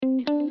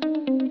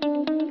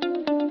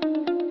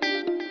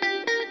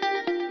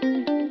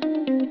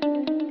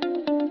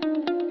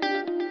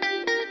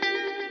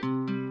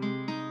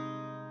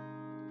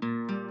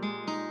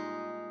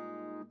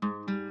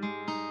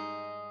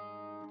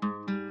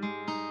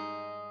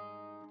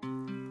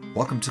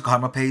Welcome to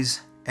Karma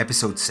Pays,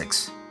 Episode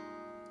 6.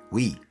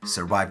 We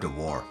survived a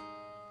war.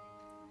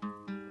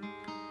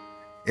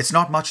 It's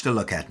not much to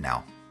look at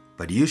now,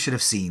 but you should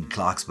have seen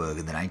Clarksburg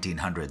in the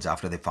 1900s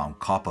after they found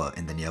copper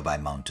in the nearby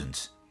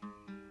mountains.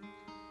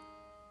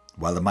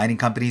 While the mining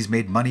companies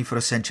made money for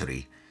a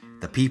century,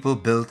 the people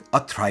built a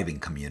thriving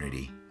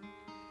community.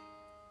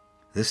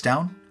 This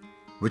town,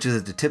 which is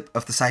at the tip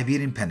of the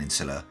Siberian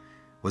Peninsula,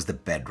 was the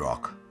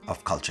bedrock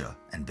of culture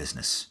and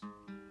business.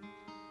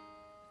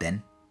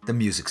 Then the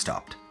music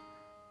stopped.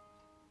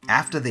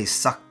 After they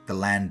sucked the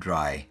land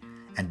dry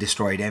and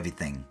destroyed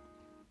everything,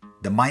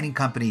 the mining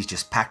companies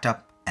just packed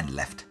up and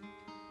left.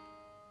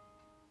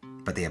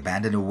 But they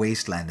abandoned a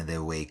wasteland in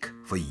their wake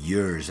for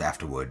years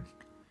afterward.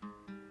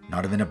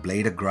 Not even a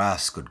blade of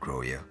grass could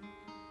grow here.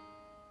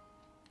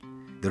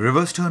 The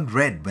rivers turned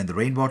red when the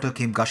rainwater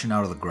came gushing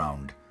out of the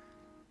ground,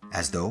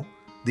 as though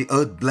the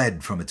earth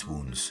bled from its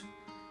wounds.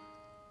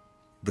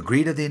 The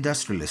greed of the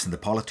industrialists and the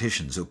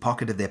politicians who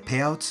pocketed their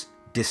payouts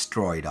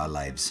destroyed our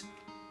lives.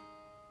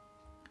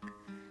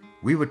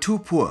 We were too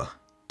poor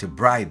to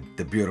bribe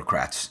the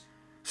bureaucrats,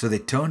 so they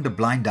turned a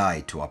blind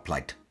eye to our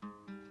plight.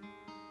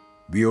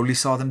 We only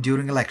saw them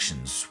during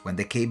elections when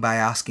they came by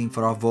asking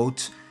for our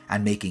votes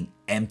and making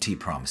empty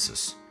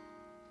promises.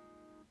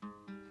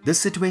 This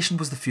situation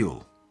was the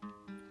fuel.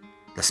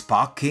 The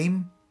spark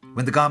came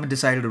when the government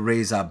decided to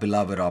raise our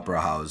beloved opera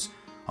house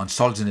on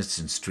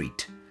Solzhenitsyn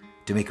Street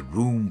to make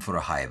room for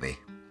a highway.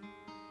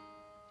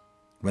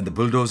 When the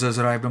bulldozers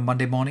arrived on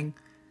Monday morning,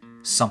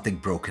 something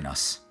broke in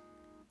us.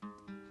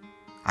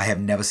 I have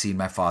never seen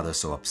my father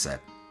so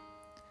upset.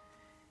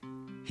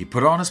 He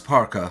put on his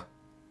parka,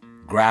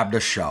 grabbed a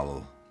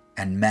shovel,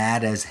 and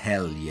mad as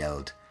hell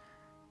yelled,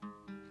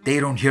 "They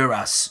don't hear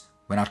us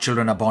when our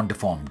children are born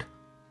deformed.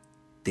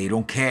 They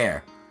don't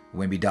care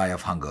when we die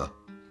of hunger.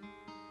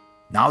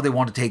 Now they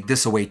want to take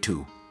this away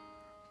too.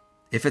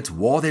 If it's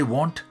war they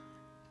want,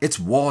 it's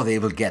war they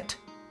will get."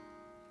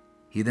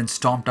 He then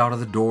stomped out of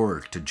the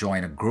door to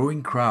join a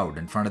growing crowd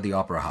in front of the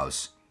opera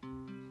house.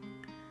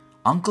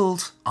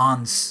 Uncles,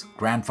 aunts,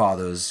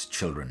 grandfathers,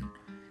 children,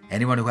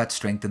 anyone who had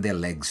strength in their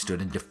legs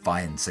stood in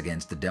defiance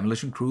against the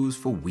demolition crews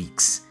for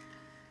weeks.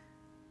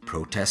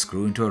 Protests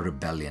grew into a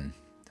rebellion.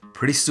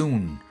 Pretty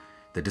soon,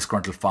 the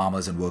disgruntled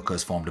farmers and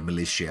workers formed a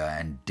militia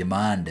and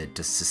demanded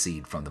to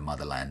secede from the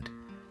motherland.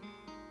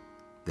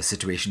 The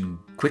situation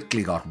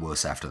quickly got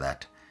worse after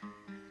that.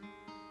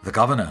 The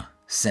governor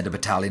sent a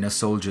battalion of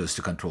soldiers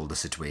to control the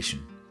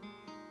situation.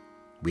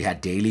 We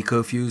had daily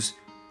curfews,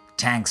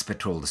 tanks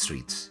patrolled the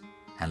streets,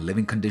 and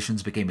living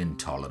conditions became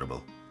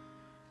intolerable.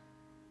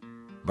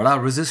 But our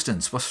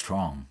resistance was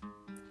strong.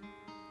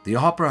 The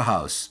opera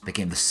house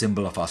became the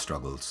symbol of our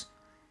struggles.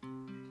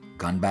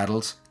 Gun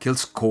battles killed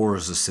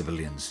scores of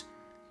civilians,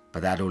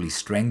 but that only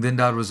strengthened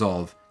our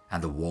resolve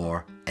and the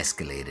war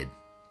escalated.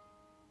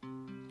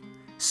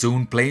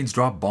 Soon planes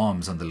dropped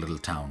bombs on the little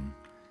town.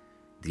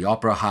 The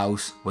opera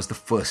house was the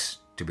first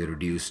to be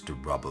reduced to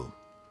rubble.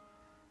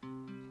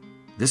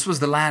 This was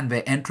the land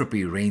where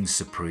entropy reigned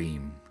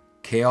supreme.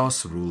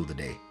 Chaos ruled the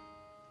day.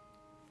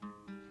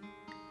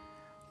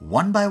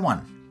 One by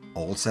one,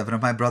 all 7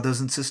 of my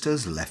brothers and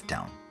sisters left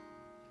town.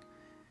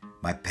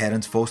 My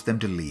parents forced them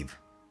to leave,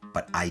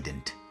 but I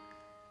didn't.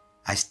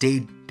 I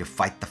stayed to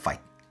fight the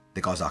fight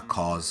because our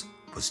cause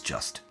was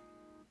just.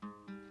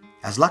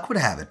 As luck would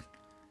have it,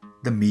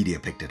 the media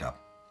picked it up.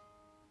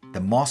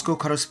 The Moscow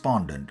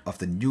correspondent of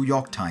the New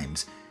York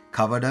Times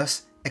covered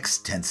us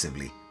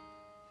extensively.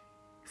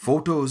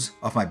 Photos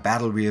of my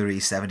battle-weary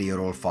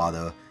 70-year-old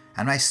father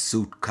and my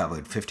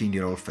suit-covered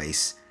 15-year-old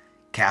face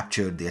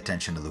captured the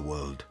attention of the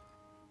world.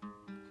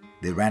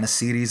 They ran a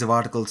series of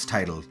articles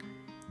titled,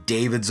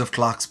 "Davids of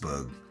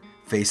Clarksburg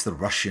Face the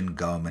Russian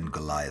Government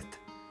Goliath."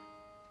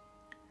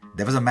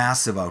 There was a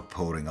massive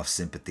outpouring of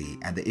sympathy,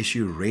 and the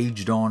issue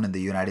raged on in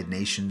the United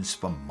Nations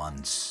for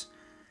months.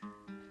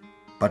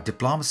 But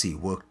diplomacy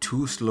worked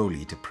too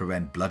slowly to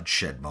prevent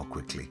bloodshed more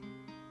quickly.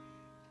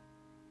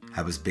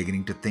 I was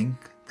beginning to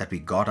think that we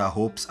got our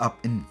hopes up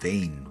in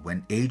vain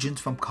when agents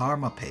from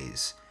Karma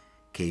Pays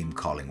came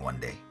calling one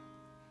day.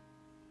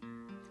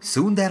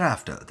 Soon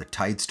thereafter, the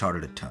tide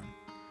started to turn.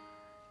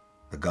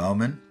 The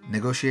government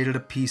negotiated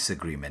a peace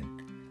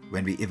agreement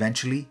when we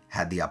eventually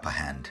had the upper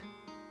hand.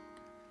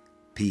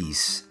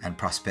 Peace and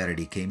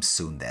prosperity came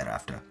soon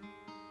thereafter.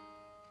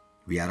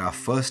 We had our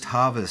first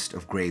harvest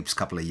of grapes a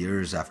couple of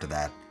years after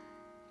that.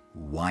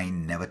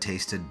 Wine never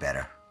tasted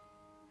better.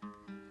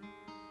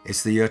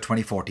 It's the year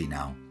 2040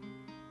 now.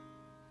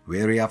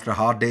 Weary after a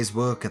hard day's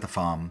work at the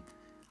farm,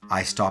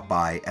 I stopped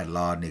by at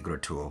La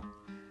Negrituo,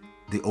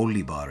 the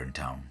only bar in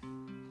town.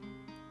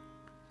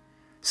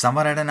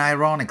 Someone had an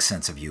ironic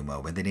sense of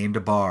humor when they named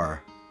a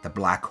bar the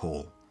Black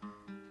Hole,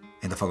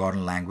 in the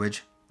forgotten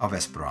language of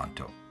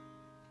Esperanto.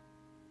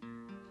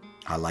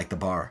 I like the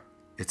bar.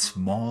 It's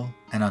small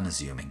and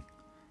unassuming.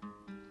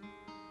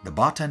 The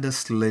bartender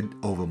slid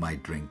over my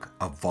drink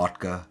a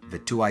vodka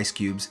with 2 ice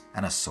cubes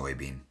and a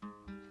soybean.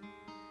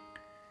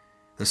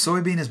 The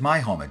soybean is my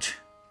homage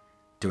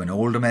to an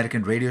old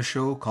American radio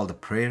show called the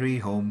Prairie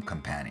Home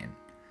Companion.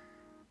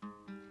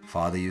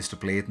 Father used to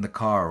play it in the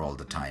car all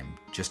the time,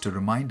 just to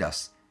remind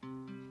us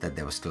that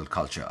there was still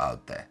culture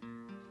out there.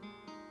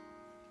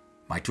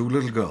 My two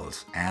little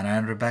girls, Anna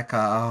and Rebecca,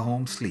 are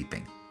home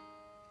sleeping.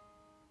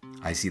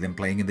 I see them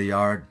playing in the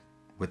yard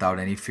without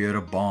any fear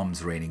of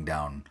bombs raining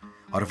down,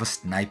 or if a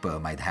sniper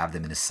might have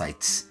them in his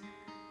sights,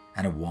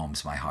 and it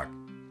warms my heart.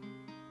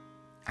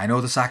 I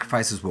know the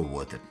sacrifices were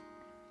worth it.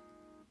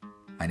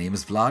 My name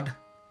is Vlad,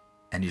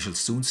 and you shall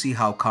soon see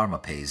how Karma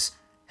Pays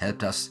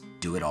helped us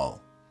do it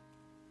all.